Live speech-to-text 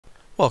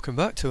Welcome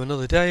back to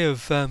another day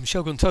of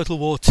Shogun Total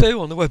War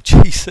 2 on the Web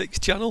G6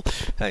 channel.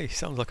 Hey,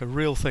 sounds like a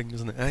real thing,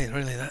 doesn't it? Hey,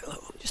 really,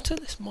 just turn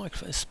this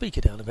microphone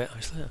speaker down a bit,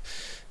 actually.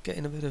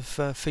 Getting a bit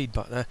of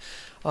feedback there.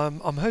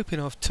 I'm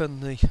hoping I've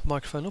turned the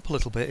microphone up a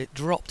little bit. It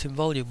dropped in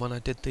volume when I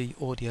did the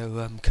audio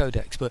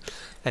codecs, but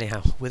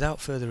anyhow,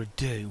 without further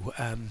ado,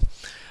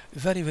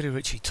 Very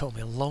Richie told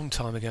me a long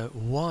time ago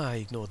why I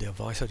ignored the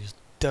advice. I just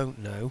don't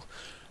know.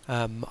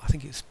 I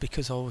think it's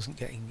because I wasn't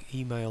getting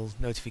email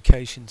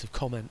notifications of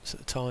comments at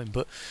the time,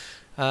 but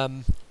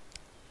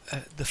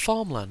the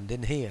farmland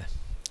in here,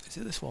 is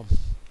it this one?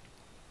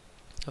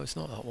 No, it's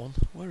not that one.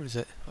 Where is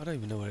it? I don't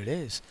even know where it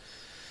is.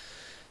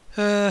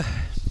 There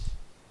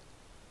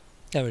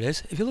it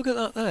is. If you look at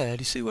that there,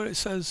 do you see where it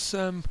says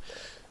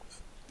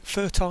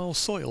fertile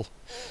soil?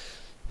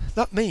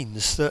 That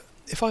means that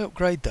if I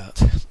upgrade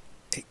that,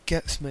 it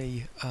gets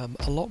me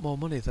a lot more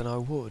money than I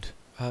would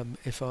than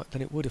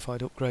it would if I'd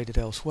upgraded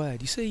elsewhere.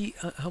 Do you see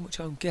how much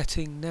I'm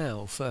getting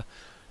now for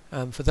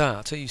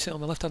that? So you see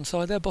on the left hand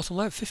side there, bottom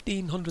left,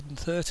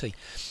 1530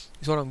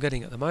 is what I'm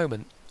getting at the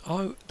moment.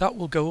 That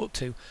will go up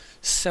to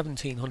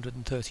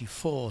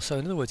 1734. So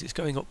in other words, it's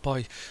going up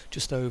by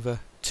just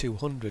over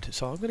 200.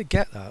 So I'm going to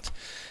get that.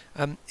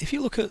 If you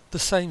look at the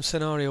same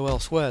scenario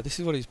elsewhere, this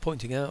is what he's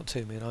pointing out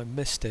to me, and I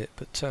missed it.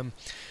 But if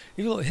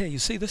you look here, you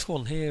see this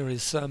one here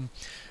is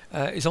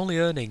only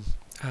earning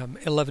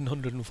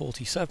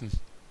 1147.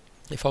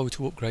 If I were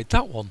to upgrade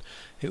that one,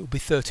 it would be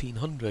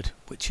 1300,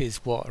 which is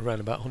what,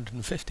 around about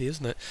 150,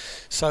 isn't it?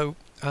 So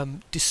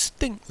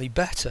distinctly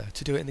better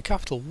to do it in the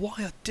capital. Why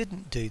I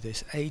didn't do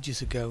this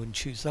ages ago and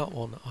choose that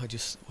one,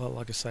 well,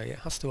 like I say, it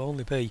has to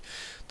only be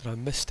that I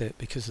missed it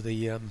because of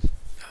the I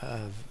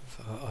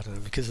don't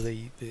know, because of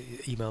the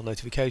email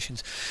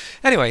notifications.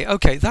 Anyway,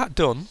 okay, that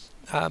done.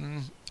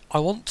 I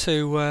want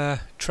to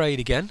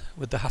trade again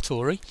with the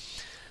Hattori.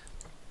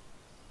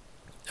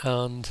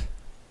 And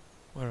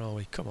where are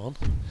we? Come on.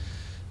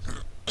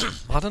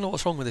 I don't know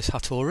what's wrong with this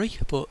Hattori,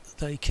 but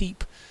they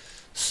keep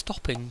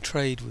stopping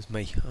trade with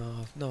me.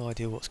 I've no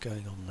idea what's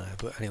going on there,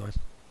 but anyway,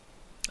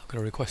 I'm going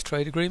to request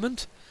trade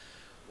agreement,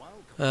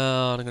 and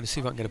I'm going to see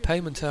if I can get a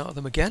payment out of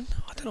them again.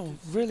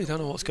 Really don't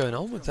know what's going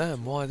on with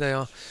them, why they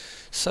are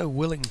so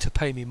willing to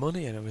pay me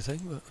money and everything,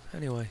 but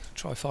anyway,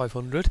 try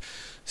 500,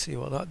 see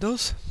what that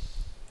does.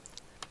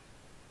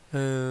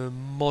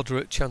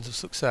 Moderate chance of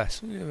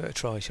success. We'll give it a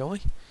try, shall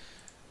we?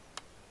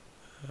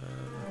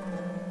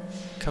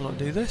 Cannot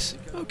do this.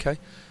 Okay,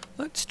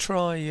 let's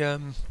try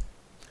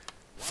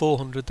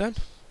 400 then.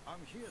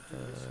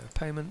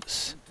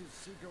 Payments.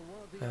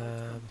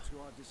 Demand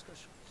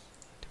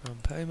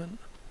payment.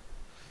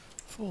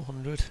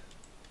 400.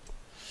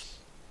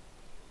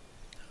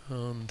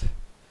 And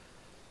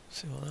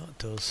see what that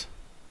does.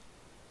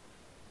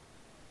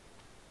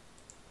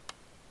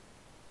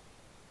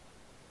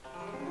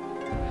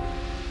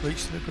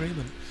 Reached an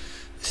agreement.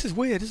 This is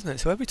weird, isn't it?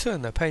 So every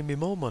turn they're paying me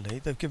more money,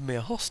 they've given me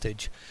a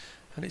hostage,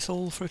 and it's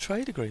all for a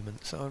trade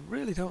agreement. So I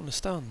really don't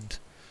understand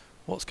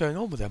what's going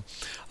on with them.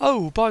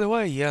 Oh, by the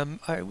way,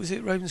 was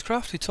it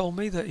Ravenscraft who told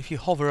me that if you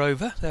hover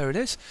over, there it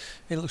is,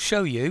 it'll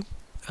show you,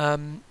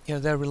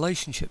 their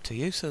relationship to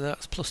you. So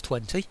that's plus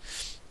 20,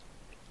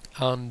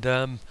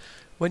 and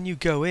when you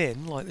go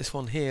in, like this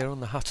one here on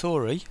the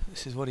Hattori,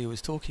 this is what he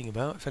was talking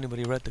about. If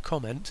anybody read the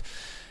comment,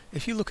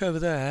 if you look over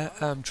there,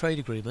 trade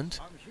agreement,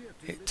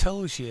 it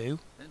tells you.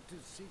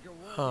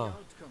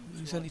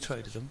 Who's only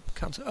traded them?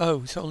 Cancel.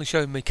 Oh, it's only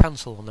showing me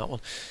cancel on that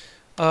one.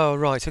 Oh,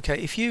 right. Okay.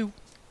 If you,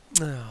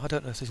 I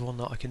don't know if there's one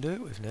that I can do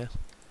it with now.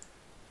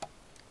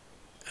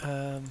 So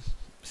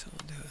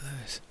I'll do it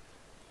with this.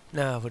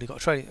 No, I've already got a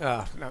trade.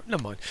 No,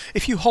 never mind.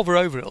 If you hover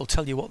over it, it'll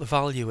tell you what the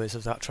value is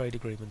of that trade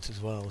agreement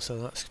as well. So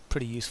that's a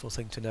pretty useful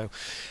thing to know.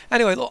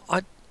 Anyway, look,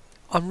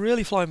 I'm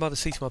really flying by the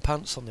seat of my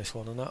pants on this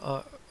one, and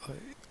I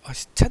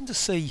tend to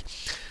see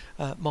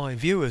my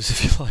viewers,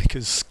 if you like,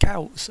 as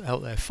scouts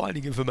out there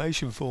finding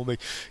information for me.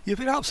 You've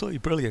been absolutely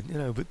brilliant, you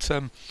know, but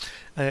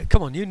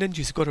come on, you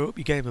ninjas have got to up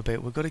your game a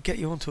bit. We've got to get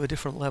you onto a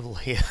different level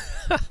here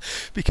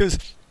because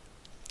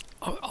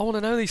I want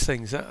to know these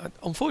things.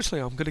 Unfortunately,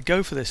 I'm going to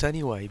go for this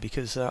anyway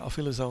because I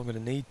feel as though I'm going to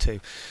need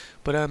to.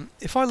 But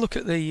if I look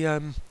at the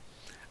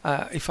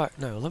let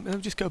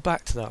me just go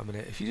back to that a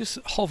minute. If you just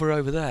hover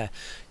over there,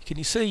 can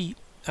you see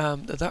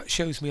that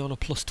shows me on a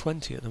plus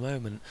 20 at the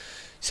moment?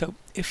 So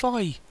if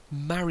I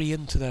marry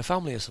into their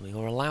family or something,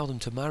 or allow them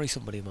to marry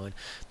somebody of mine,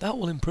 that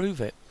will improve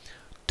it.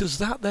 Does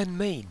that then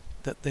mean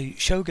that the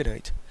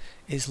shogunate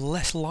is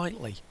less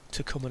likely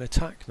to come and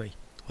attack me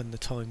when the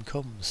time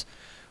comes?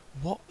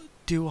 What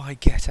do I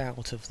get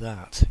out of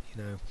that,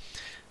 you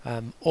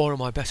know? Or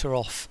am I better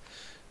off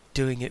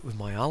doing it with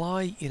my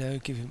ally, you know,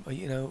 giving,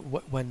 you know,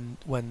 when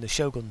the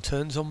shogun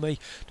turns on me,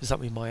 does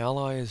that mean my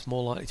ally is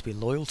more likely to be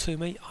loyal to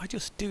me? I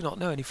just do not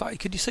know. And in fact,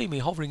 could you see me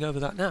hovering over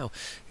that now?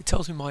 It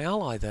tells me my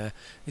ally there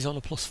is on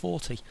a plus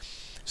 40.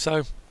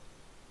 So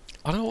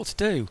I don't know what to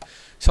do.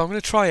 So I'm going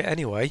to try it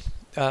anyway.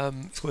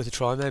 It's worth a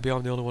try. Maybe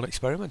I'm the only one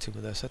experimenting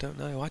with this. I don't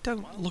know. I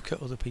don't look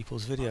at other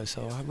people's videos,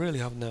 so I really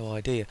have no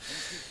idea.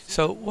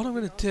 So what I'm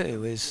going to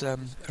do is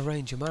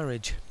arrange a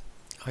marriage.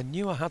 I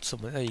knew I had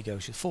someone. There you go.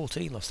 She's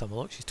 14 last time I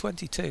looked. She's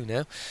 22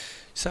 now.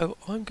 So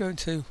I'm going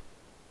to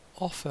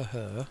offer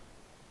her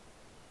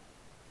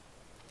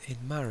in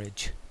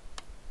marriage.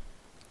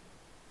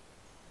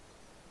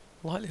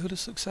 Likelihood of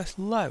success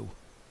low.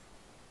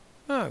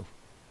 Oh,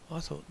 I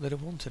thought they'd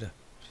have wanted her.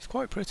 She's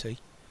quite pretty.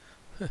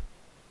 Huh.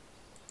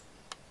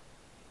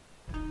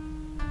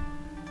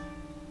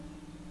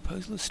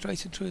 Proposal is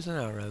straight and true as an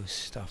arrow,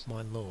 staff,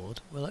 my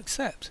lord, will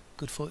accept.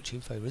 Good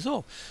fortune favours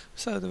all.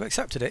 So they've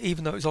accepted it,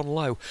 even though it's on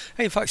low.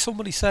 Hey, in fact,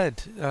 somebody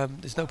said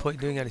there's no point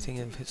in doing anything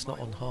if it's not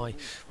on high.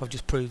 I've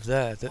just proved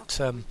there that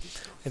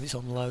if it's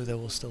on low, they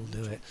will still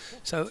do it.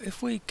 So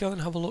if we go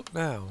and have a look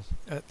now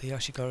at the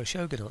Ashigara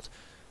Shogunate,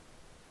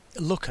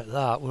 look at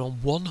that, we're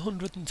on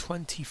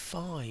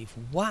 125.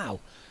 Wow!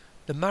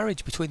 The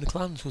marriage between the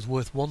clans was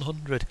worth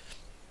 100.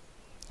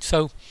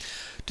 So,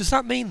 does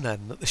that mean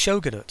then that the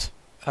Shogunate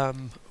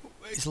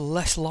is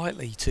less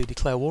likely to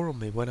declare war on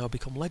me when I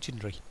become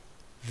legendary?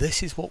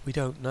 This is what we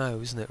don't know,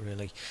 isn't it,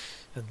 really?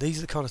 And these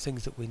are the kind of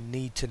things that we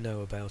need to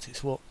know about.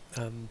 It's what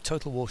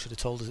Total War should have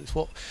told us. It's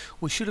what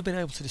we should have been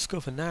able to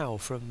discover now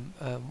from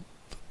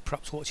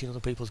perhaps watching other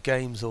people's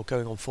games or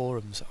going on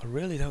forums. I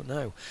really don't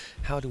know.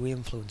 How do we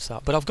influence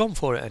that? But I've gone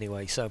for it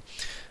anyway, so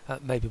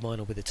maybe mine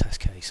will be the test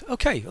case.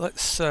 Okay,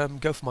 let's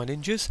go for my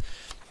ninjas.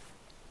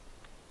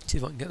 See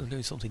if I can get them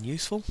doing something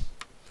useful.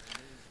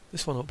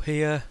 This one up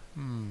here,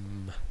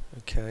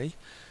 okay.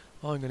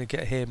 I'm going to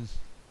get him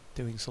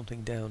doing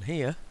something down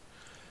here.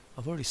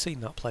 I've already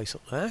seen that place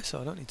up there, so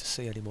I don't need to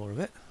see any more of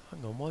it.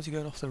 Hang on, why is he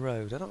going off the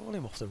road? I don't want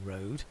him off the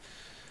road.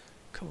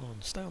 Come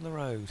on, stay on the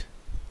road.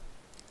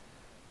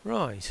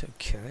 Right,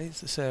 okay,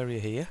 it's this area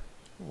here.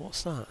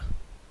 What's that?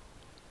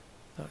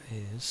 That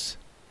is...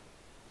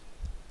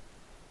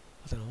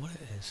 I don't know what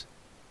it is.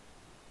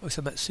 Oh, it's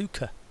a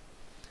Metsuka.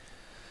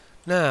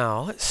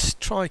 Now, let's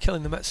try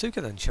killing the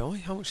Metsuka then, shall we?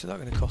 How much is that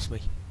going to cost me?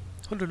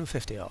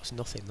 150, oh, it's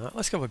nothing that.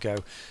 Let's give it a go.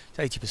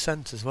 It's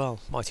 80% as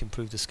well. Might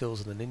improve the skills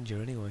of the ninja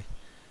anyway.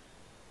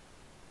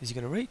 Is he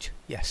going to reach?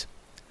 Yes.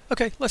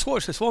 Okay, let's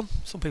watch this one.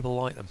 Some people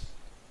like them.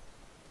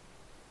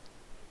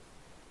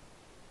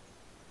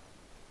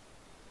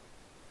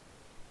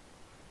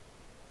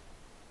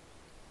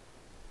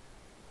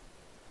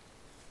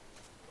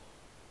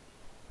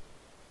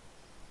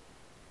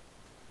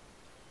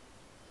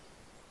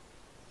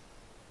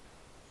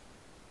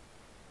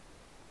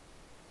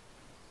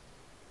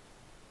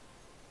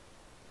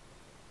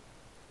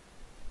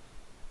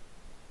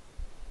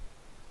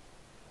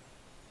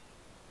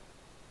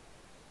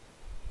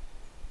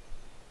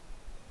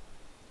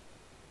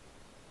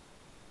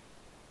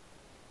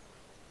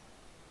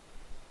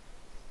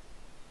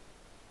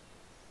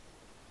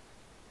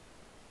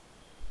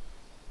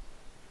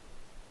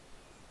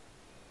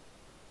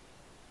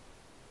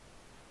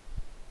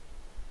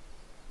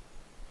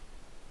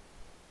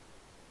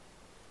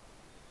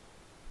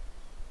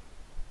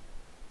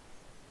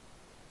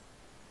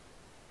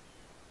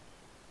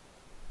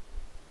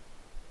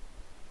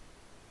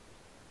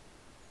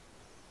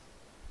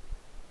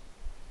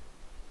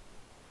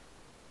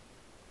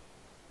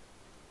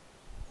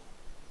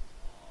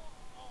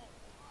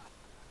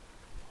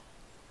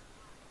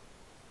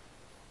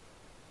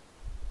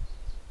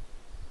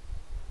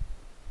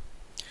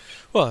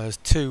 Well, there's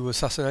 2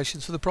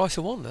 assassinations for the price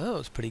of 1 now. That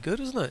was pretty good,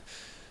 isn't it?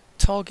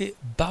 Target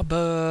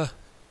Baba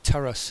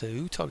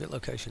Tarasu. Target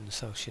location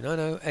South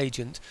Shinano.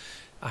 Agent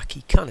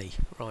Akikani.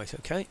 Right,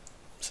 okay.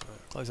 So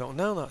close that one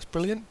down. That's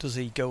brilliant. Does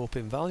he go up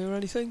in value or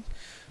anything?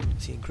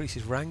 Does he increase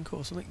his rank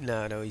or something?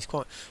 No, he's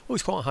quite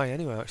high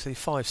anyway. Actually,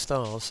 5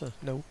 stars. So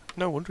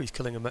no wonder he's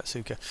killing a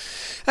Metsuka.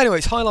 Anyway,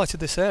 it's highlighted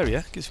this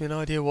area. Gives me an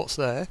idea what's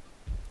there.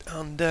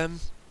 And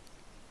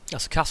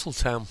that's a castle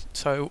town,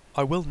 so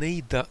I will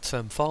need that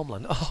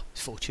farmland. Oh,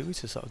 it's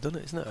fortuitous that I've done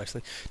it, isn't it,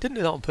 actually? Didn't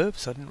do that on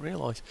purpose, I didn't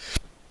realise.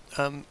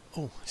 Oh,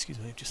 excuse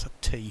me, I've just had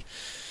tea.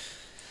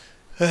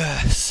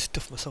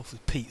 Stuffed myself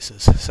with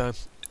pizzas. So,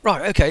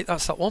 right, okay,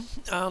 that's that one.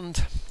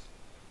 And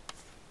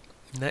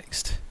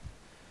next,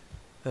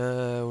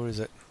 where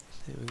is it?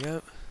 Here we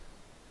go.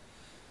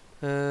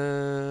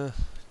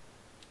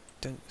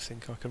 Don't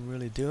think I can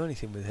really do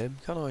anything with him,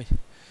 can I?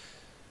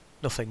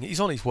 Nothing. He's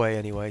on his way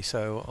anyway,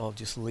 so I'll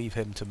just leave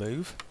him to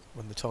move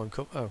when the time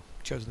comes. Oh,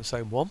 chosen the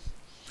same one.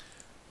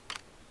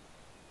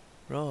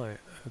 Right,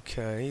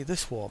 okay,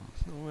 this one.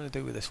 What am I going to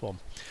do with this one?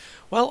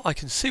 Well, I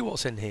can see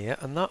what's in here,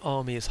 and that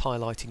army is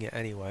highlighting it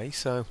anyway,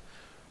 so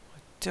I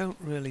don't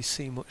really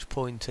see much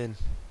point in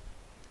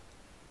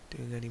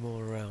doing any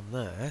more around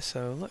there.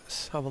 So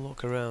let's have a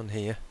look around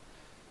here.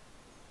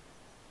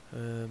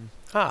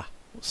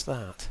 What's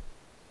that?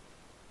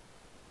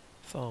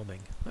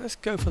 Farming. Let's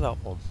go for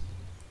that one.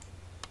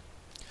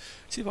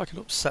 See if I can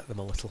upset them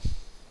a little.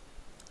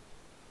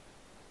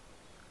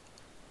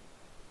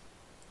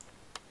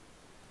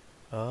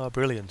 Ah,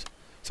 brilliant.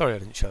 Sorry I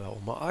didn't show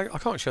that one. I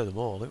can't show them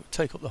all. It would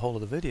take up the whole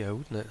of the video,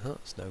 wouldn't it?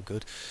 That's no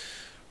good.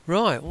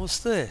 Right, what's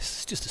this?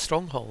 It's just a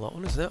stronghold, that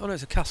one, isn't it? Oh no,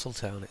 it's a castle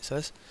town, it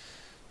says.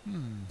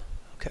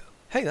 Okay.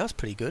 Hey, that's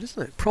pretty good,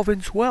 isn't it?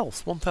 Province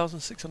wealth,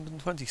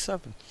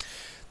 1,627.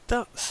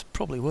 that's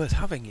probably worth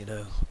having, you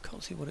know.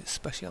 Can't see what its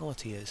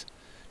speciality is.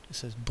 It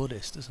says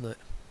Buddhist, doesn't it?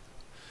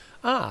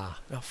 Ah,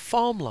 now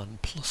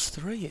farmland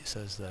 +3 it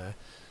says there.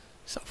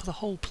 Is that for the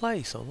whole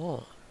place or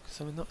what?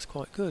 'Cause, I mean, that's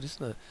quite good,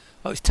 isn't it?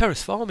 Oh, it's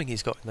terrace farming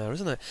he's got in there,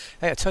 isn't it?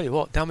 Hey, I tell you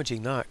what,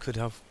 damaging that could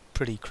have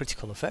pretty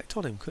critical effect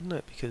on him, couldn't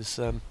it? Because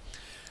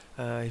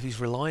if he's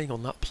relying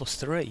on that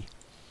 +3.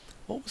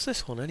 What was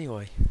this one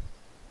anyway?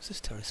 Was this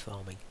terrace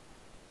farming?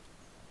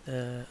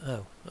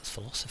 Oh, that's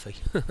philosophy.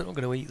 They're not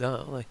going to eat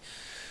that, are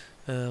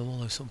they?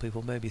 Although some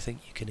people maybe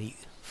think you can eat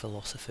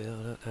philosophy, I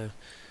don't know.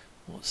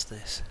 What's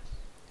this?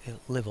 It'll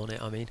live on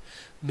it, I mean.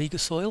 Meagre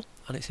soil,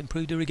 and it's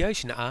improved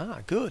irrigation. Ah,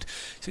 good.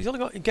 So he's only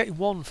got getting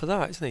 1 for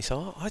that, isn't he?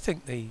 So I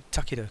think the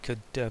Takeda could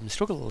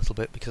struggle a little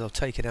bit because I've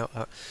taken out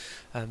that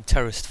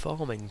terraced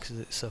farming because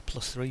it's a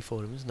 +3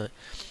 for him, isn't it?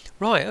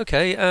 Right,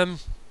 okay.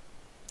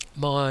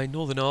 My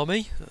Northern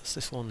Army, that's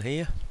this one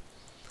here,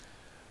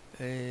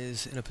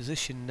 is in a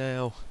position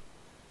now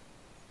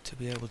to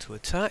be able to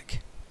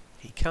attack.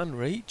 He can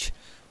reach.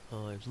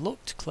 I've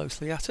looked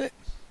closely at it,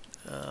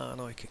 and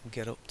I can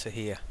get up to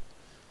here.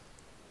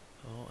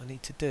 All I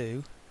need to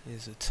do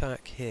is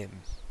attack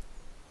him.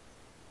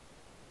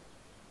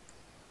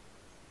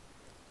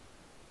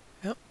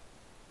 Yep.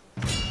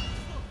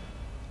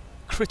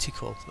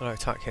 Critical that I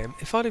attack him.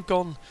 If I'd have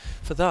gone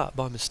for that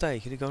by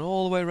mistake, he'd have gone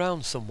all the way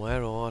around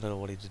somewhere, or I don't know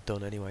what he'd have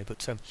done anyway.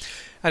 But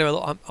anyway,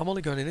 look, I'm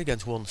only going in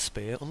against 1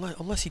 spear,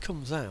 unless he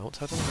comes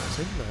out. I don't know what's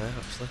in there,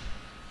 actually.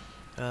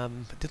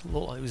 It didn't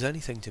look like it was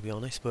anything, to be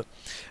honest, but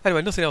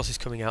anyway, nothing else is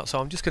coming out, so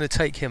I'm just going to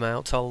take him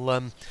out.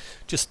 I'll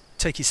just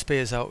take his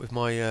spears out with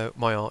my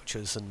my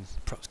archers and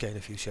perhaps gain a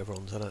few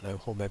chevrons, I don't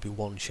know, or maybe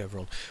 1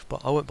 chevron,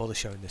 but I won't bother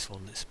showing this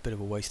one. It's a bit of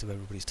a waste of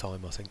everybody's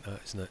time, I think,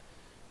 that, isn't it?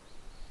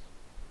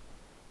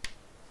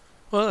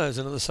 Well, there's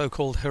another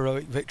so-called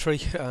heroic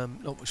victory.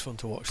 Not much fun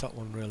to watch that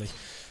one, really.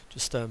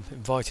 Just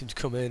invite him to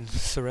come in,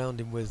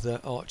 surround him with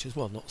archers,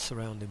 well, not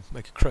surround him,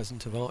 make a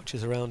crescent of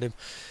archers around him,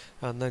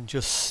 and then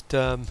just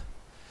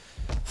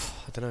I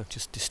don't know,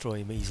 just destroy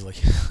him easily,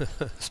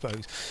 I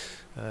suppose,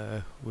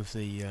 with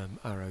the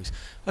arrows.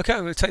 Okay,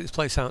 I'm going to take this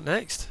place out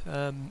next,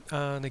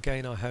 and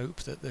again I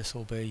hope that this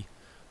will be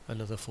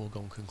another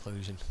foregone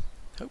conclusion.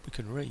 Hope we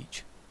can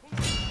reach.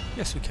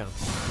 Yes, we can.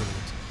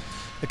 Brilliant.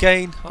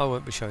 Again, I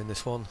won't be showing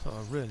this one.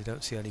 I really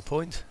don't see any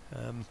point.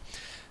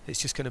 It's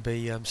just going to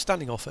be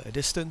standing off at a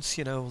distance,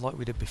 you know, like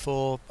we did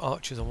before,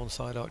 archers on one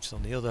side, archers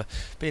on the other,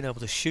 being able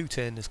to shoot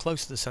in as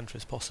close to the centre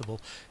as possible,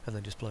 and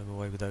then just blow them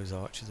away with those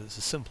archers. It's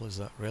as simple as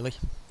that, really.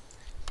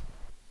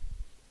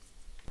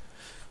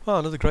 Well,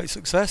 another great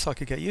success. I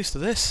could get used to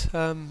this.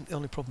 The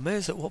only problem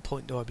is, at what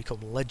point do I become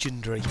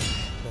legendary?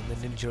 When the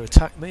ninja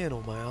attack me and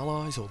all my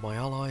allies, or my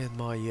ally and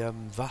my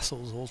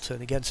vassals all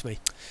turn against me.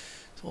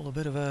 It's all a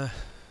bit of a...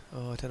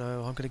 oh, I don't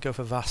know, I'm going to go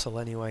for vassal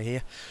anyway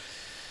here.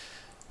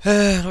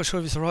 Not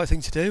sure if it's the right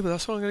thing to do, but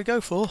that's what I'm going to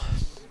go for.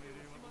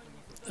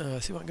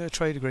 See if I can get a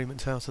trade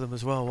agreement out of them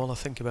as well while I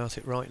think about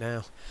it right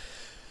now.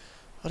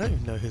 I don't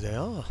even know who they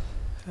are.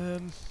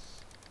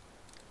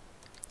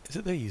 Is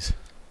it these?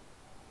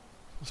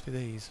 Must be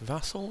these.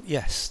 Vassal?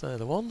 Yes, they're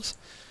the ones.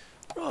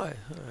 Right,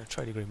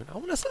 trade agreement. I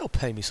wonder if they'll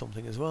pay me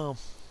something as well.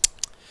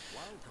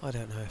 I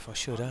don't know if I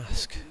should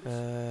ask.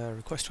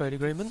 Request trade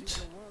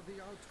agreement.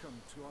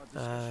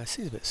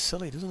 Seems a bit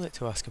silly, doesn't it,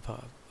 to ask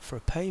for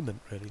a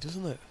payment, really,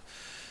 doesn't it?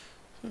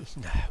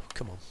 No,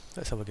 come on,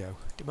 let's have a go.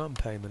 Demand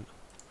payment.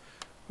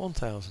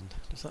 1,000.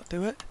 Does that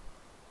do it?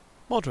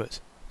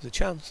 Moderate. There's a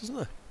chance,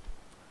 isn't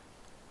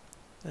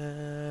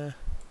there?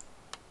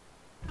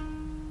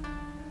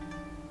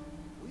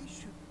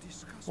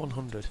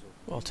 100.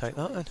 Well, I'll take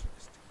that then.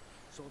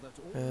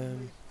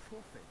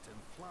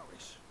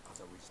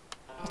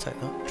 I'll take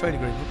that. Trade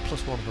agreement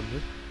plus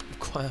 100. I'm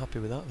quite happy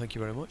with that, thank you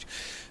very much.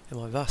 They're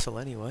my vassal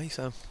anyway,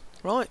 so...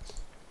 right.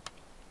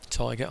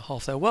 So I get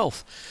half their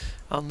wealth.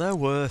 And they're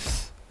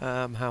worth...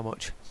 how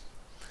much?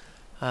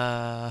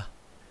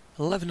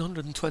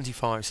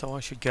 1125, so I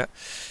should get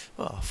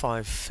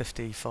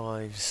 550,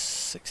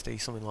 560,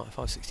 something like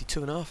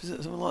 562 and a half, is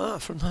it? Something like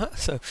that from that,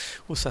 so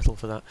we'll settle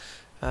for that.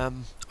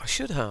 I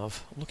should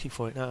have, I'm looking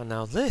for it now,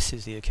 now this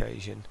is the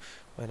occasion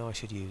when I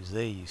should use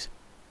these.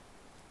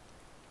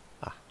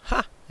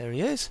 Aha! There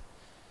he is.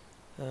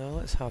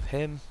 Let's have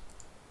him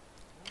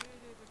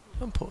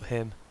and put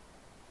him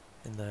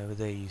in there with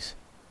these.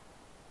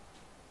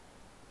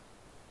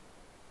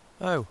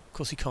 Oh, of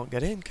course he can't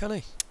get in, can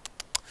he?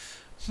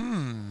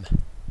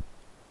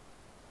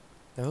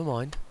 Never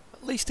mind.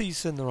 At least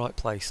he's in the right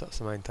place, that's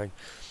the main thing.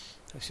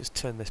 Let's just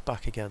turn this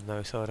back again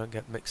though so I don't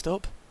get mixed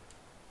up.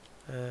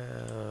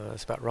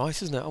 That's about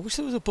right, isn't it? I wish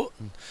there was a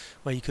button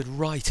where you could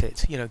write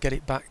it, you know, get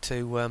it back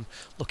to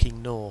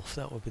looking north.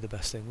 That would be the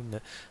best thing, wouldn't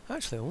it?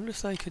 Actually, I wonder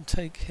if they can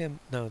take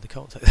him... no, they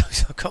can't take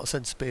those. I can't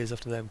send spears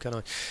after them, can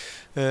I?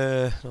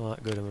 Not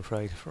that good, I'm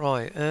afraid.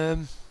 Right,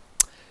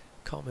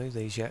 can't move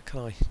these yet, can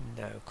I?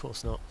 No, of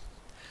course not.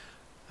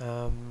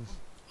 I'm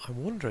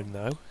wondering,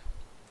 though,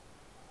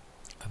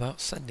 about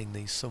sending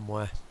these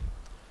somewhere.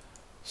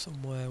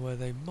 Somewhere where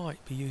they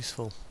might be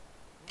useful.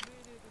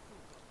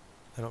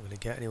 they're not going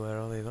to get anywhere,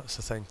 are they? That's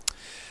the thing.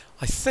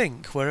 I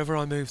think wherever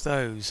I move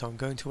those, I'm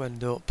going to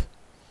end up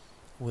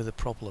with a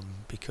problem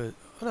because...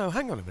 Oh no,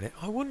 hang on a minute.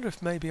 I wonder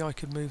if maybe I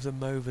could move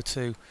them over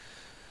to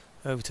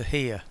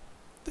here.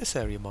 This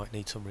area might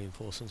need some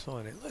reinforcements,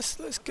 mightn't it?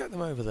 Let's get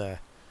them over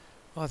there.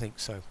 I think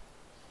so.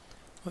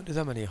 Won't do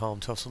them any harm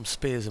to have some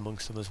spears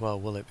amongst them as well,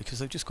 will it? Because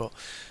they've just got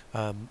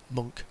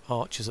monk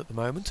archers at the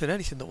moment, and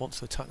anything that wants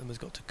to attack them has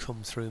got to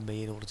come through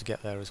me in order to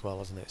get there as well,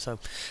 hasn't it? So,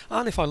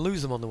 and if I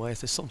lose them on the way,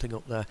 if there's something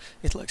up there,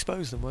 it'll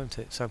expose them, won't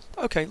it? So,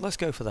 okay, let's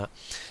go for that.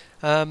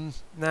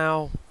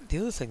 Now, the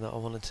other thing that I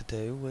wanted to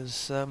do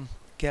was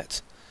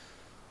get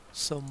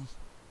some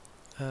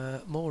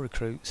more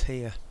recruits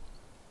here.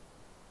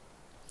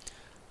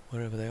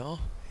 Wherever they are,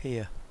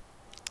 here.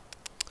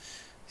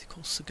 Is it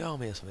called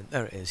Sagami or something?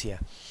 There it is, yeah.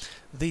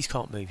 These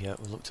can't move yet,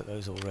 we've looked at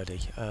those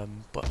already,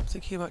 but I'm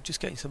thinking about just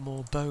getting some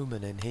more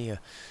bowmen in here,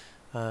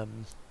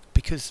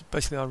 because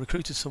basically I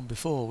recruited some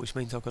before, which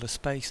means I've got a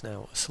space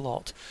now, a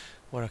slot,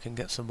 where I can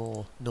get some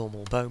more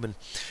normal bowmen.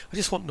 I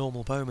just want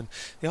normal bowmen.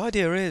 The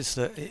idea is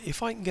that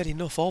if I can get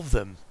enough of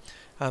them,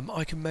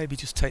 I can maybe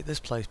just take this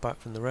place back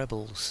from the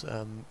rebels.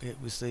 It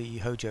was the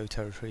Hojo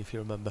territory, if you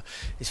remember.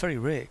 It's very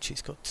rich,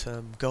 it's got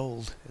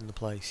gold in the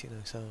place, you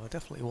know, so I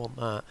definitely want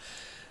that.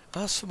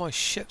 As for my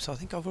ships, I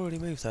think I've already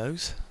moved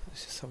those.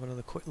 Let's just have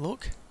another quick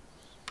look.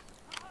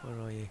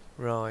 Where are you?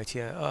 Right,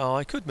 yeah. Oh,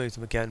 I could move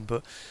them again,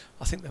 but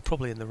I think they're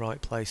probably in the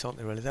right place, aren't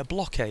they, really? They're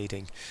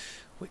blockading,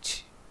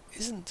 which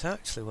isn't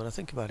actually, when I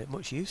think about it,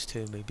 much use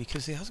to me,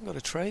 because he hasn't got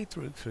a trade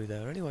route through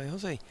there anyway,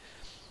 has he? Are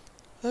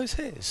those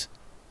his?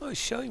 Oh, he's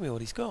showing me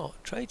what he's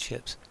got. Trade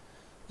ships.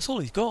 That's all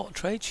he's got,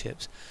 trade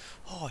ships.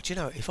 Oh, do you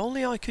know, if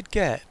only I could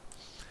get,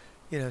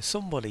 you know,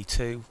 somebody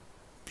to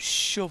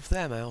shove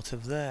them out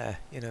of there,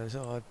 you know.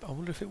 So I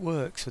wonder if it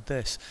works with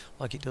this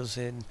like it does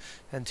in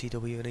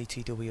NTW and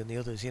ETW and the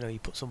others. You know, you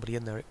put somebody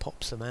in there, it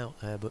pops them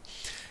out there. But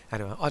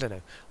anyway, I don't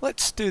know.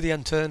 Let's do the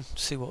end turn,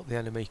 see what the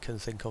enemy can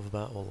think of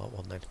about all that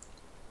one then.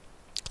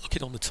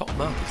 Looking on the top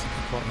map, it's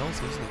looking quite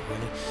healthy, isn't it,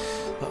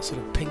 really? That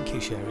sort of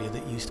pinkish area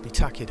that used to be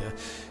Takeda,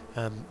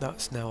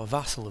 that's now a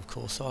vassal, of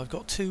course. So I've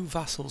got two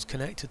vassals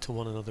connected to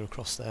one another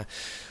across there.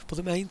 But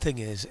the main thing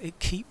is, it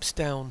keeps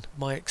down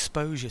my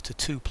exposure to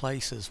two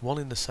places, one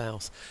in the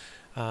south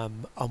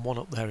and one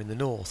up there in the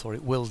north, or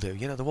it will do.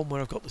 You know, the one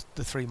where I've got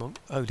the three monk...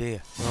 Oh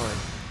dear, right.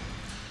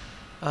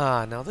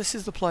 Ah, now this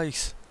is the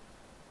place...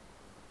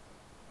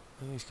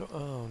 Oh, he's got...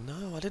 Oh,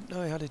 no, I didn't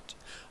know he had a...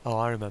 Oh,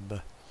 I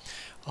remember.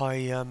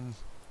 I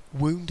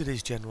wounded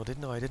his general,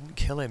 didn't I? I didn't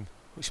kill him,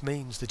 which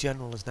means the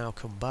general has now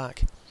come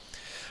back.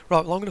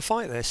 Right, well, I'm going to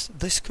fight this.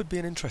 This could be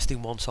an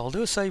interesting one, so I'll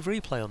do a save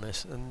replay on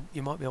this, and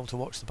you might be able to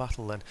watch the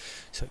battle then.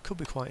 So it could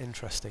be quite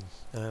interesting.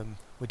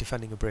 We're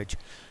defending a bridge.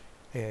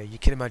 Yeah, you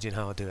can imagine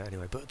how I do it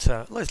anyway. But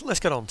let's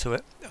get on to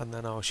it, and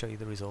then I'll show you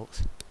the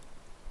results.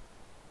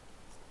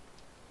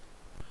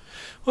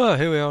 Well,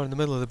 here we are in the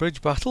middle of the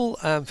bridge battle.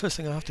 First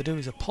thing I have to do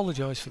is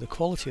apologise for the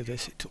quality of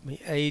this. It took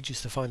me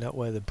ages to find out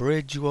where the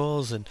bridge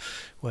was and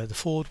where the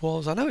ford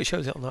was. I know it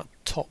shows it on that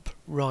top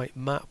right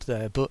map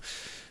there, but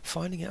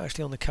finding it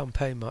actually on the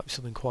campaign map is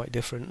something quite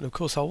different. And of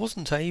course I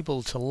wasn't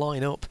able to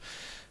line up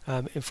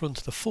in front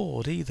of the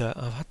ford either.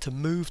 I've had to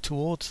move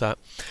towards that.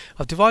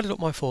 I've divided up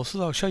my forces.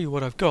 I'll show you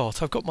what I've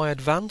got. I've got my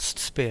advanced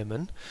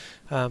spearmen.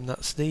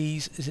 That's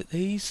these. Is it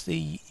these?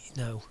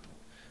 No.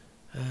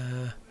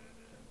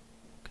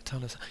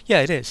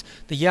 Yeah, it is.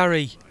 The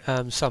Yari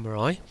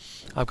samurai.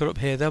 I've got up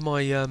here, they're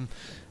my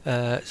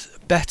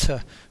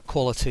better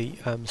quality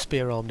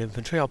spear-armed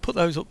infantry. I'll put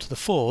those up to the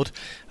ford,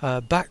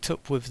 backed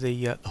up with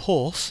the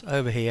horse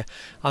over here,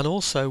 and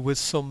also with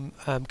some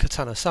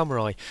katana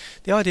samurai.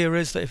 The idea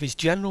is that if his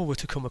general were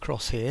to come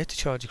across here, to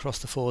charge across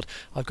the ford,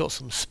 I've got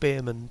some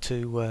spearmen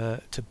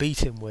to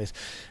beat him with.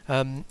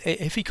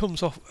 If he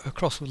comes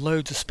across with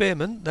loads of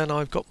spearmen, then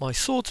I've got my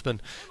swordsman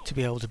to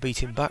be able to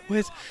beat him back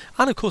with.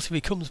 And of course if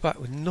he comes back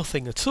with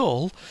nothing at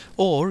all,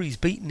 or he's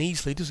beaten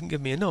easily, doesn't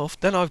give me enough,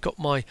 then I've got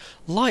my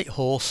light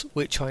horse,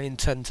 which I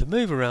intend to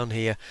move around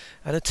here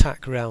and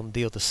attack around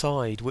the other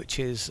side, which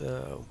is,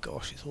 oh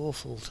gosh, it's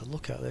awful to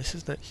look at this,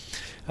 isn't it?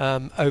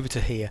 Over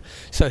to here.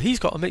 So he's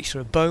got a mixture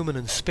of bowmen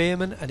and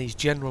spearmen, and his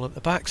general at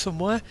the back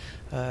somewhere,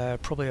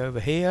 probably over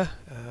here.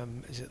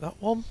 Is it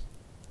that one?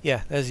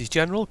 Yeah, there's his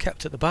general,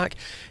 kept at the back.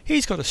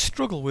 He's got to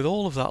struggle with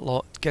all of that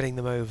lot, getting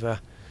them over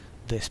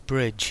this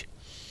bridge.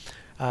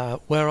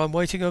 Where I'm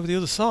waiting over the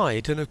other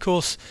side, and of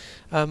course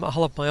I'll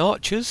have my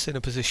archers in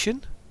a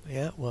position.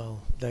 Yeah,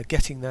 well, they're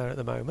getting there at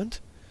the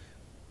moment.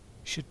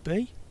 Should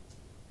be.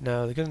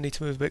 No, they're going to need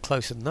to move a bit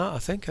closer than that, I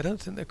think. I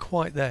don't think they're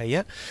quite there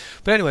yet.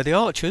 But anyway, the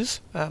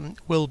archers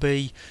will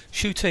be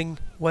shooting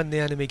when the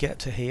enemy get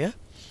to here,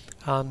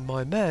 and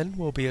my men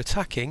will be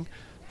attacking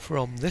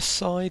from this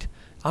side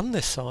and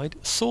this side,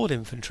 sword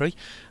infantry,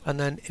 and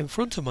then in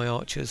front of my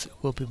archers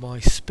will be my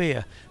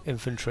spear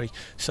infantry,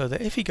 so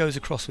that if he goes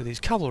across with his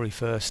cavalry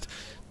first,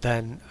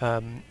 then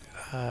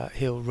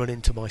he'll run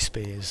into my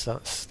spears.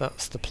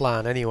 That's the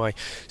plan anyway.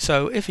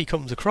 So if he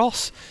comes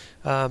across,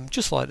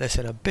 just like this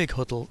in a big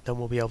huddle, then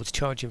we'll be able to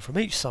charge him from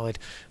each side,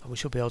 and we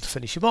should be able to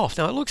finish him off.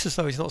 Now it looks as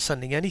though he's not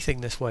sending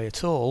anything this way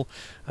at all,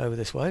 over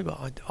this way,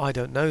 but I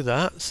don't know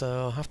that, so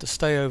I'll have to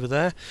stay over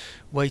there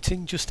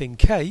waiting just in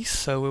case.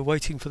 So we're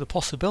waiting for the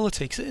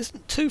possibility, because it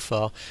isn't too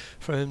far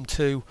for him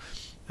to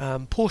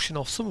portion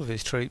off some of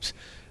his troops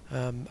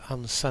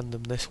and send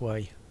them this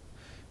way.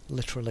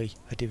 Literally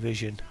a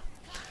division.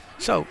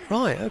 So,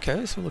 right, okay,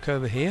 let's have a look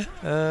over here.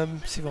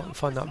 See if I can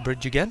find that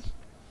bridge again.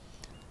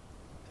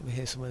 Over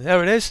here somewhere.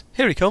 There it is.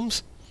 Here he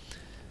comes.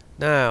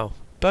 Now,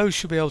 bows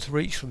should be able to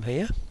reach from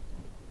here.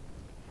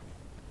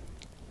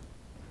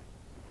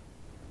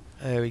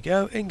 There we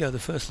go. In go the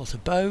first lot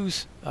of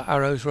bows,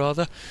 arrows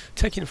rather,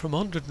 taking it from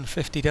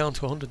 150 down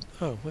to 100.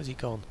 Oh, where's he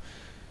gone?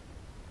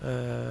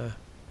 Where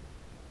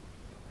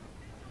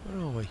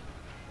are we?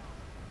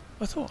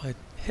 I thought I'd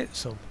hit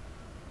some.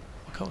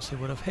 I can't see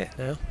what I've hit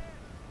now.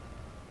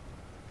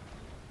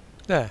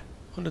 There,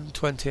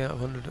 120 out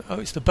of 100. Oh,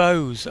 it's the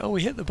bows. Oh,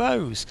 we hit the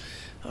bows.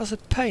 That was a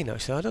pain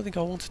actually. I don't think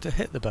I wanted to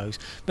hit the bows.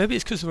 Maybe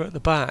it's because they were at the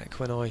back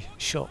when I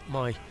shot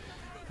my...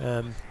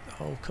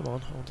 oh, come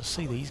on. I want to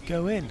see these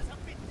go in.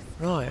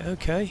 Right,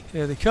 okay.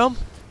 Here they come.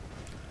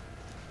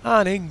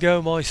 And in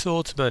go my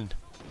swordsmen.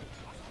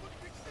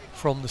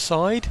 From the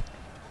side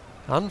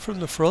and from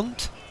the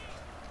front.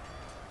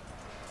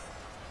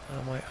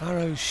 My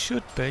arrows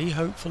should be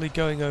hopefully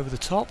going over the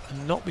top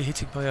and not be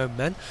hitting my own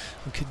men.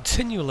 I'm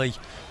continually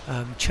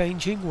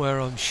changing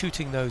where I'm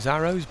shooting those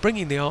arrows,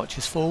 bringing the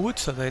archers forward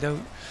so they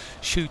don't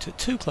shoot at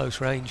too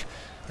close range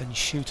and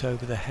shoot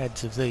over the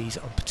heads of these.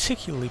 I'm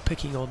particularly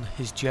picking on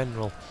his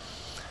general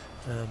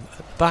at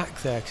the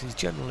back there, because his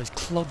general is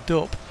clogged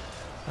up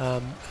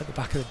at the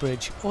back of the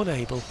bridge,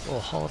 unable or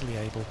hardly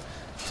able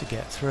to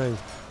get through.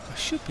 I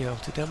should be able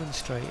to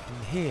demonstrate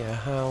in here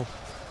how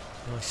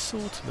my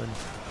swordsmen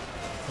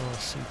are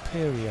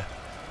superior.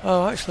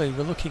 Oh, actually,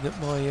 we're looking at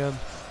my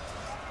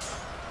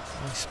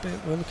my spear.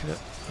 We're looking at.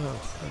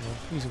 Oh, hang on.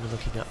 Who's are we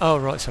looking at? Oh,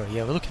 right. Sorry.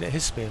 Yeah, we're looking at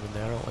his spearmen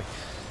there, aren't we?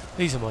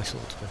 These are my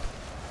swordsmen.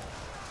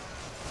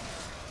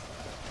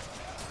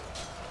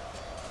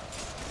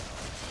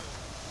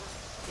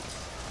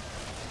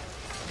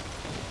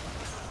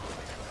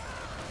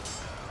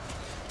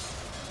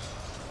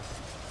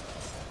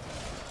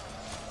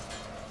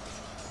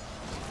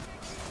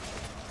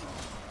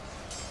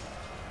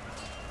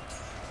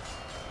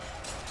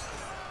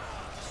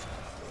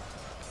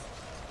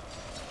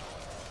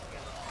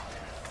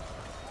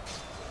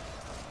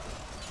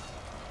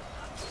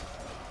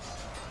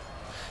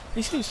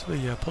 He seems to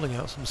be pulling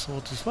out some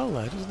swords as well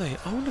there, doesn't he?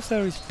 I wonder if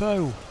they're his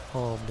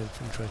bow-armed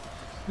infantry.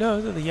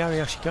 No, they're the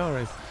Yari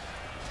Ashigaru.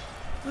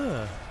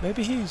 Ah,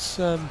 maybe he's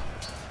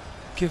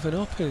given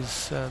up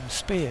his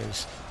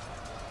spears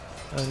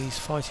and he's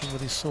fighting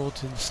with his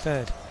swords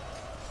instead.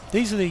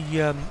 These are the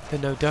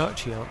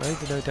Nodachi, aren't they?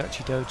 The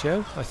Nodachi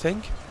Dojo, I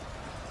think.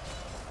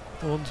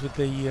 The ones with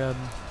the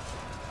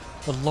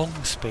long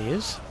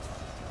spears.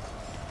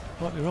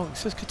 Might be wrong. It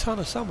says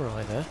Katana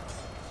Samurai there.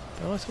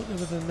 Oh, I thought they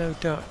were the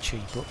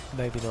Nodachi, but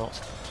maybe not.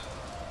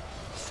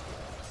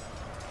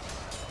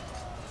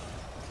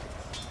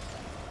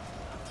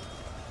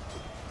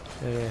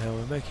 Anyhow,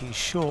 we're making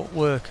short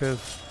work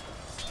of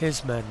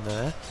his men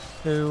there,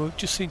 who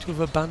just seem to have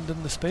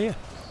abandoned the spear.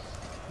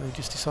 They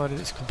just decided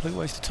it's a complete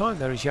waste of time.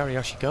 There is Yari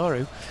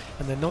Ashigaru,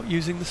 and they're not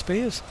using the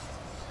spears.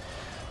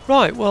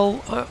 Right,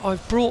 well,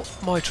 I've brought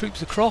my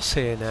troops across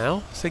here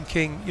now,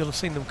 thinking you'll have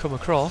seen them come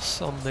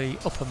across on the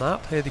upper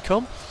map. Here they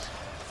come.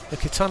 The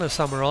Katana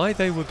Samurai,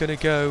 they were going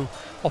to go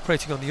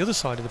operating on the other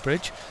side of the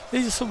bridge.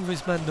 These are some of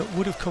his men that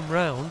would have come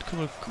round,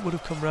 would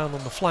have come round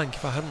on the flank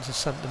if I hadn't have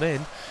sent them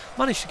in.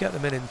 Managed to get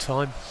them in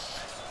time.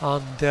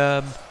 And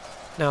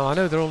now I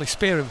know they're only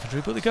spear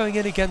infantry, but they're going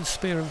in against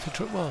spear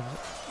infantry. Well,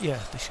 yeah,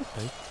 they should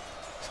be.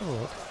 Let's have a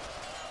look.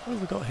 What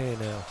have we got here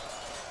now?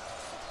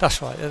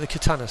 That's right, they're the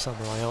Katana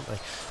Samurai, aren't they?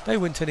 They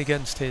went in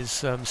against his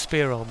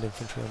spear-armed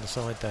infantry on the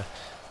side there.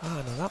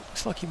 Ah, now that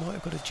looks like he might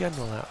have got a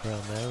general out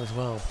around there as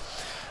well.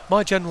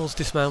 My general's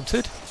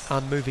dismounted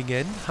and moving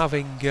in,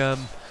 having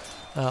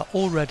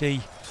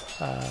already...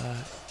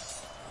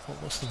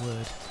 what's the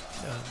word?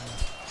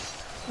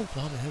 Oh,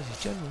 blimey, there's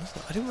his general, isn't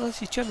it? I didn't realise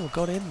his general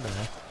got in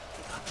there,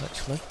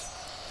 actually.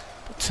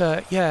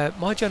 But, yeah,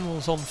 my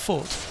general's on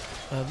foot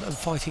and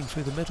fighting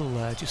through the middle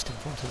there, just in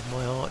front of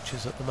my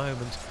archers at the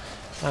moment.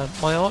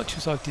 My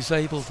archers I've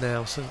disabled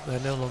now, so that they're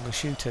no longer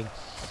shooting.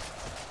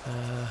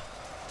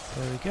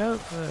 There we go,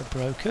 they're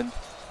broken.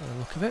 By the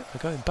look of it,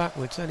 they're going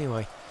backwards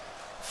anyway.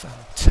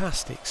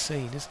 Fantastic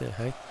scene, isn't it,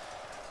 hey?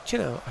 Do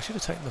you know, I should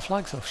have taken the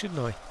flags off,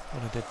 shouldn't I,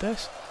 when I did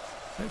this?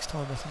 Next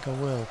time I think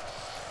I will.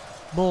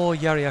 More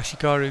Yari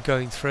Ashigaru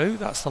going through,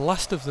 that's the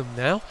last of them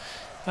now.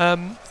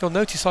 You'll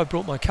notice I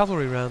brought my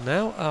cavalry round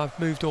now. I've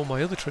moved all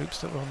my other troops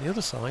that were on the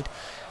other side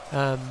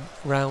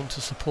round to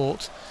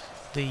support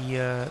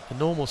the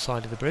normal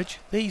side of the bridge.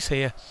 These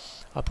here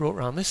I brought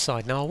round this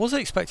side. Now I was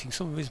expecting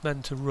some of his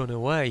men to run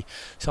away,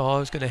 so I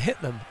was going to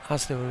hit them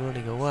as they were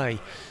running away,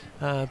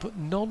 but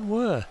none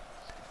were.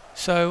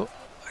 So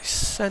I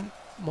sent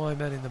my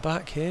men in the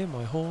back here,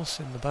 my horse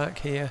in the back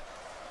here.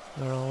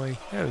 Where are we?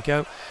 There we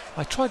go.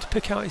 I tried to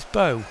pick out his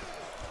bow,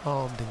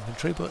 armed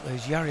infantry, but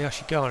there's Yari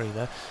Ashigari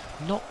there.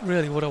 Not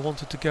really what I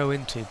wanted to go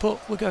into, but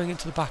we're going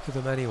into the back of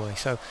them anyway,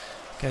 so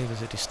gave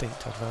us a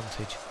distinct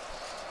advantage.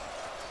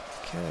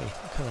 Okay,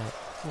 look at that.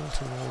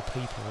 Wall-to-wall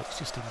people. It's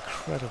just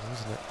incredible,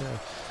 isn't it?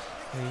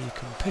 You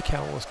can pick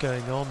out what's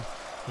going on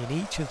in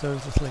each of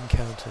those little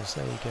encounters.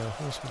 There you go.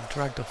 Horseman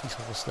dragged off his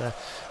horse there.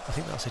 I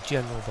think that's a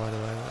general, by the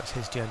way. That's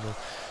his general.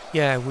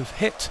 Yeah, we've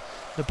hit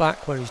the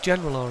back where his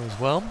general are as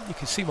well. You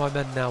can see my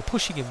men now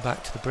pushing him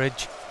back to the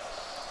bridge,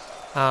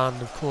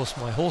 and of course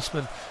my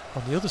horsemen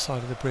on the other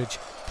side of the bridge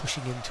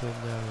pushing into him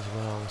there as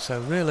well.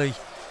 So really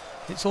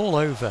it's all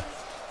over.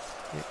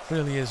 It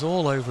really is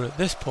all over at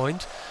this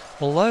point,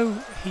 although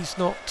he's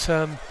not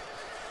well,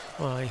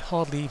 I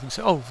hardly even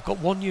say, oh, we've got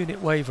one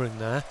unit wavering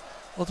there.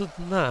 Other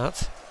than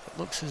that, it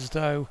looks as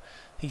though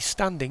he's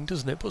standing,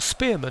 doesn't it? But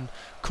spearmen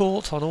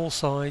caught on all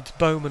sides,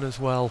 bowmen as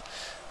well,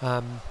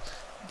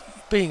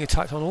 being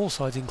attacked on all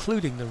sides,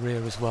 including the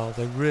rear as well.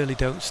 They really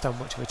don't stand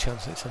much of a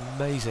chance. It's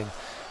amazing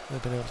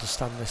they've been able to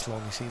stand this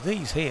long. You see,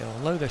 these here,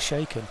 although they're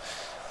shaken,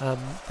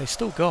 they've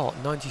still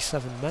got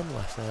 97 men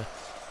left there,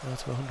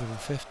 out of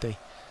 150.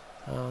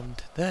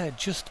 And they're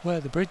just where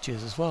the bridge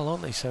is as well,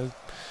 aren't they? So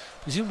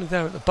presumably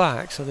they're at the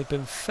back, so they've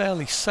been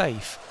fairly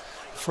safe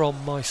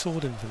from my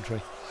sword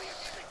infantry.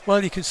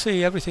 Well, you can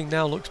see everything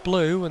now looks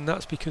blue, and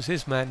that's because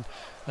his men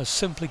have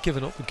simply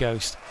given up the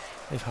ghost.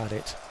 They've had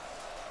it.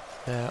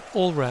 They're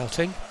all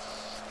routing,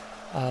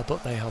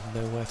 but they have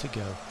nowhere to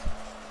go.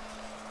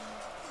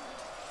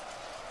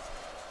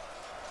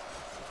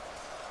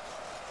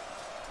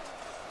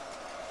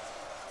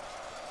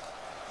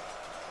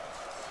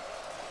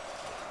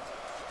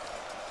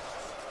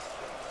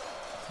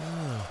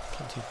 Ah,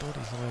 plenty of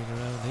bodies lying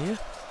around here.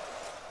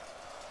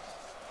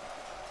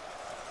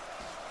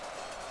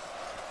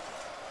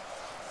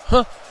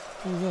 Huh!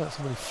 What was that?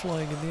 Somebody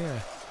flying in the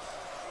air.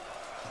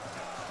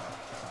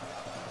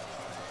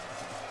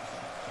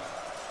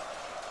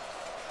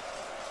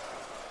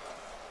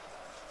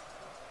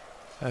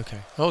 Okay,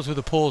 that was with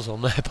a pause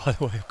on there, by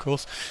the way, of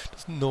course.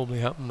 Doesn't normally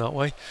happen that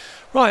way.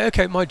 Right,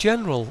 okay, my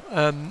general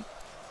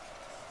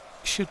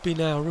should be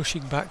now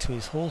rushing back to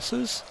his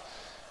horses.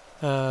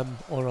 Or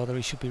rather,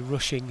 he should be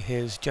rushing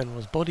his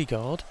general's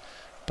bodyguard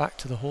back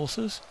to the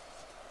horses.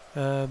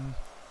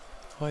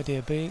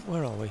 Idea being,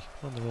 where are we?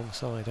 We're on the wrong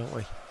side, aren't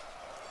we?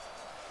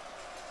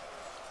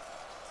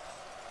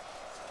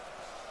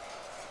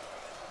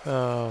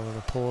 Oh, we're on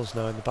a pause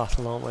now in the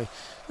battle, aren't we?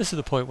 This is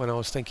the point when I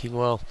was thinking,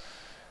 well,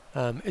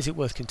 is it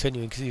worth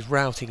continuing, because he's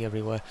routing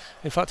everywhere.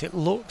 In fact, it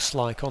looks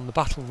like on the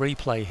battle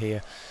replay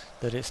here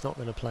that it's not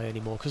going to play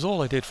anymore, because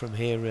all I did from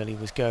here really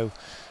was go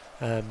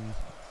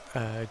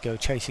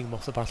chasing him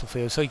off the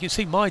battlefield. So you can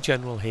see my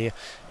general here,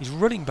 he's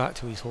running back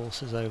to his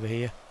horses over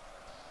here,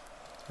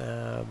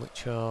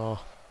 which are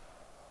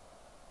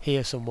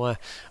here somewhere.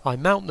 I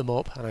mount them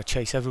up and I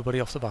chase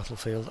everybody off the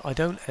battlefield. I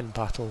don't end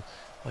battle,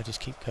 I just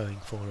keep going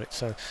for it.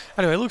 So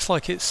anyway, it looks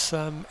like it's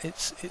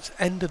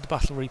ended the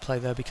battle replay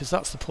there, because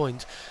that's the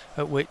point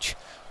at which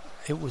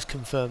it was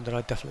confirmed that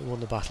I definitely won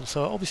the battle.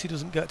 So it obviously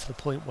doesn't get to the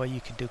point where you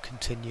can do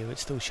continue.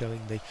 It's still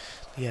showing the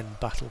end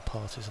battle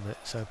part, isn't it?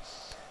 So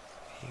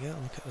you go,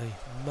 look at the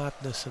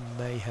madness and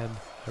mayhem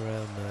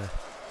around there.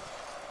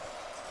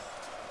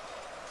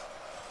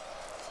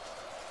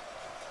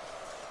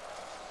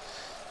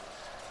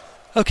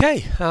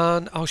 Okay,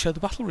 and I'll show the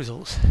battle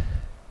results.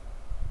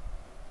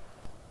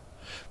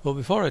 Well,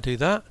 before I do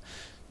that,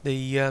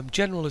 the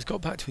general has got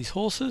back to his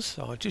horses,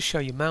 so I'll just show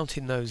you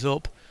mounting those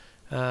up,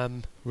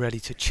 ready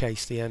to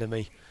chase the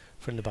enemy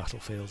from the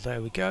battlefield.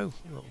 There we go,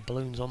 little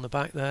balloons on the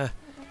back there,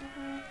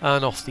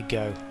 and off they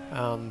go.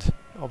 And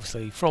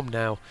obviously from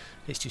now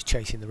it's just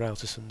chasing the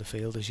routers from the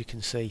field, as you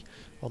can see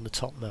on the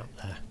top map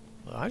there.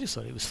 Well, I just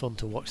thought it was fun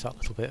to watch that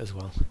little bit as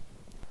well.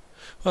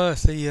 Well,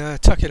 if the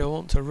Takedo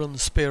want to run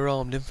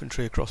spear-armed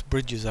infantry across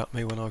bridges at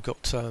me when I've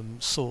got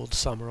sword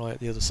samurai at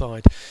the other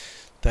side,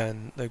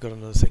 then they've got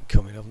another thing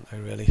coming, haven't they,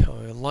 really?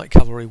 Light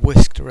cavalry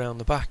whisked around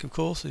the back, of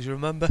course, as you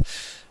remember,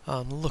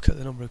 and look at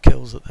the number of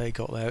kills that they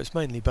got there. It's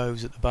mainly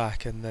bows at the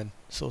back and then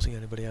sorting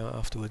anybody out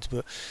afterwards,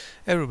 but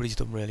everybody's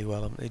done really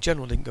well. The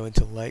general didn't go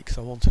until late because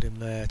I wanted him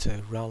there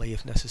to rally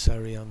if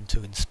necessary and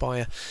to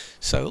inspire.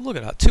 So look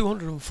at that,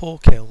 204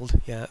 killed,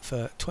 yeah,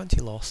 for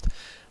 20 lost,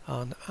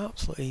 and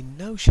absolutely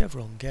no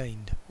chevron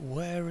gained.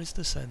 Where is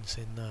the sense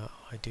in that?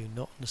 I do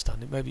not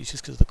understand it. Maybe it's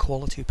just because of the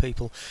quality of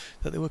people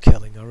that they were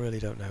killing, I really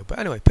don't know. But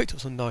anyway, picked up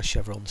some nice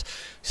chevrons,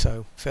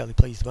 so fairly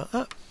pleased about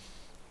that.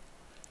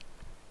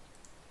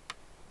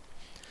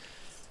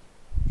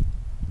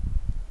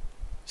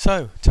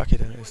 So,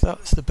 Takedo, if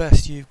that's the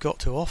best you've got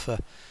to offer,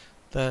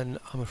 then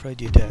I'm afraid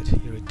you're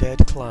dead. You're a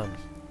dead clan.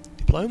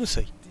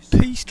 Diplomacy.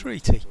 Peace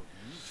treaty.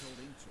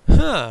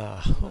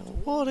 Huh,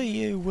 what are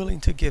you willing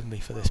to give me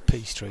for this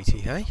peace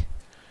treaty, eh?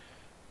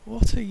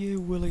 What are you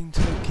willing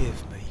to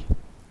give me?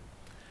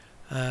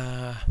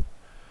 I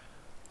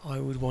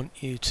would want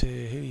you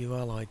to, who are you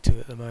allied to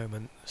at the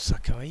moment?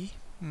 Sakai?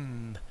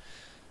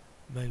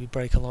 Maybe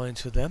break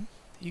alliance with them.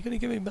 You're going to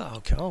give me that?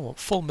 Okay, I want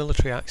full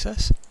military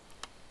access.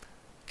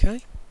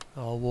 Okay,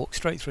 I'll walk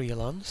straight through your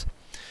lands.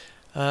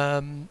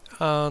 And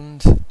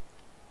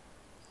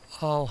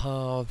I'll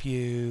have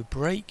you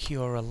break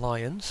your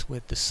alliance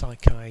with the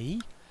Sakai.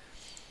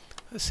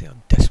 Let's see how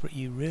desperate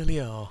you really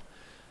are.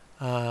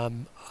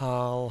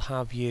 I'll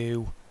have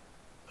you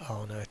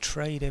on a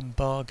trade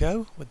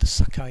embargo with the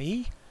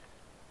Sakai.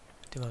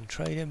 Demand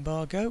trade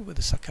embargo with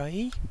the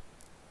Sakai.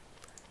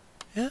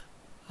 Yeah,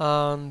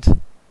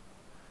 and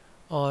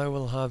I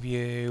will have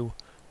you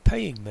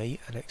paying me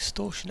an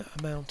extortionate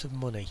amount of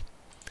money,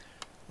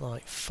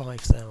 like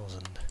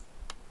 5,000.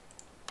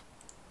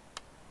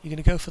 You're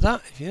going to go for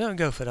that? If you don't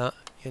go for that,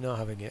 you're not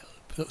having it.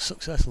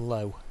 Success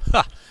low.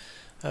 Ha!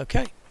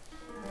 Okay.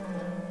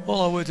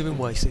 All our words have been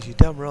wasted. You're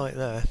damn right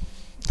there.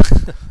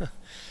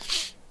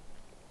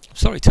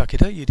 Sorry,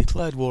 Takeda, you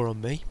declared war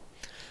on me.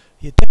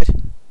 You're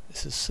dead.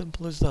 It's as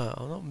simple as that.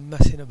 I'm not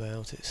messing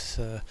about. It's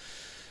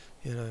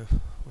you know,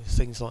 with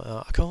things like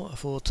that. I can't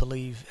afford to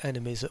leave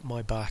enemies at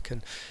my back,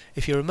 and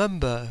if you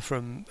remember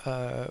from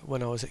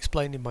when I was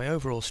explaining my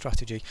overall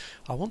strategy,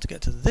 I want to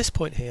get to this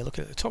point here,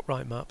 looking at the top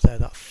right map there,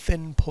 that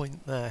thin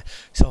point there,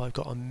 so I've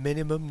got a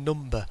minimum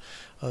number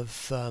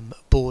of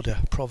border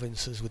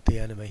provinces with the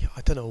enemy.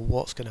 I don't know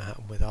what's going to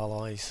happen with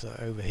allies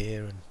over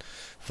here and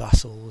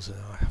vassals,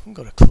 and I haven't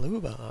got a clue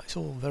about that. It's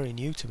all very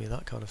new to me,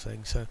 that kind of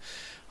thing, so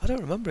I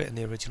don't remember it in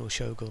the original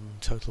Shogun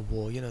Total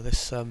War, you know,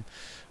 this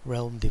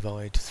realm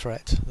divide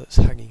threat that's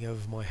hanging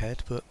over my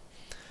head. But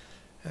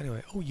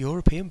anyway, oh,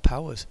 European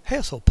powers. Hey,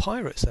 I saw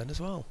pirates then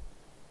as well.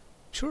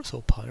 Sure, I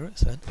saw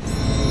pirates then.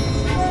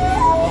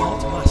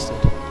 Art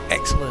mastered.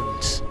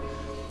 Excellent.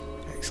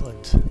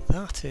 Excellent.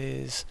 That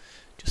is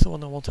just the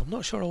one I want. I'm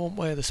not sure I want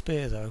Way of the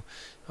Spear though.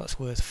 That's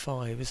worth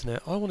 5, isn't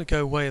it? I want to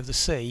go Way of the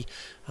Sea,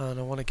 and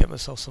I want to get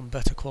myself some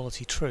better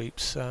quality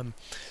troops.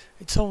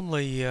 It's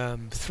only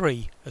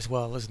 3 as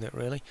well, isn't it,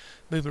 really?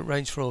 Movement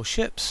range for all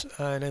ships,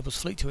 enables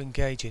fleet to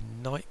engage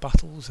in night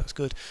battles, that's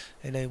good.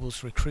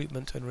 Enables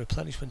recruitment and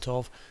replenishment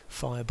of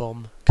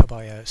firebomb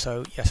caballo.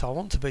 So yes, I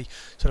want to be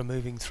sort of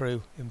moving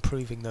through,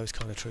 improving those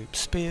kind of troops.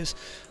 Spears,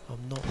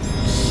 I'm not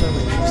so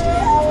interested in,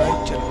 I'm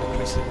afraid. General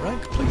increase in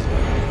rank, please no,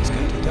 that's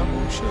good, you damn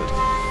well should.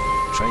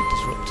 Trade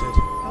disrupted,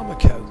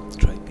 Amako,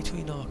 trade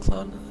between our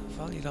clan,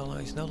 valued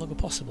allies no longer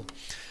possible.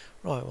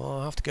 Right, well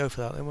I'll have to go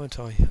for that then, won't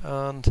I?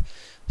 And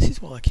this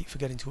is why I keep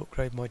forgetting to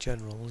upgrade my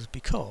generals,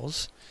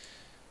 because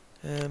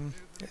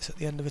it's at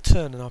the end of a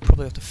turn and I'll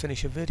probably have to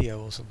finish a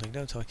video or something,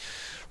 don't I?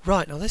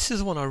 Right, now this is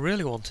the one I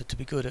really wanted to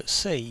be good at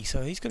sea,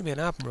 so he's going to be an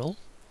admiral.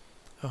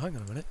 Oh, hang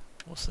on a minute,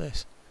 what's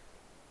this?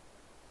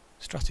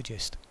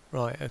 Strategist.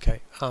 Right,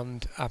 okay,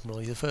 and admiral,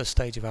 he's the first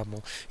stage of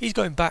admiral. He's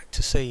going back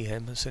to see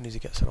him as soon as he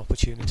gets an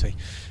opportunity,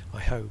 I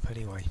hope,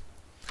 anyway.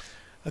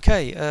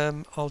 Okay,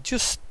 I'll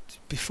just,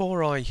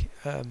 before I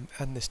end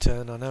this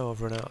turn, I know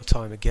I've run out of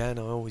time again,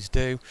 I always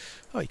do.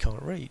 Oh, you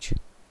can't reach.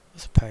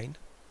 That's a pain.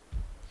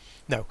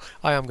 No,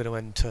 I am going to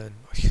end turn.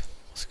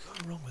 What's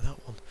going wrong with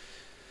that one?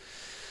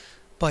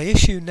 My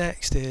issue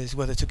next is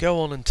whether to go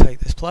on and take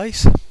this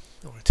place,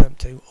 or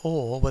attempt to,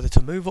 or whether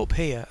to move up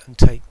here and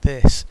take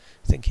this,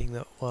 thinking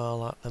that,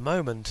 well, at the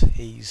moment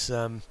he's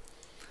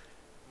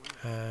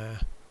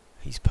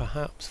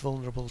perhaps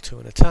vulnerable to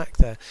an attack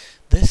there.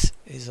 This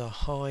is a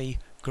high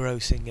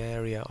grossing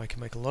area. I can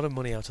make a lot of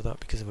money out of that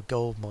because of a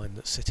gold mine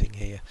that's sitting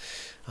here,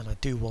 and I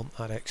do want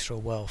that extra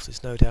wealth,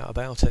 there's no doubt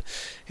about it.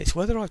 It's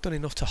whether I've done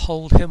enough to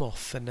hold him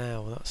off for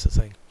now, that's the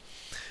thing.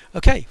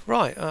 Okay,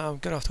 right, I'm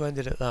going to have to end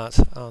it at that,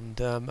 and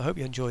I hope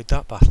you enjoyed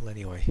that battle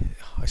anyway.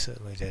 I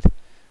certainly did.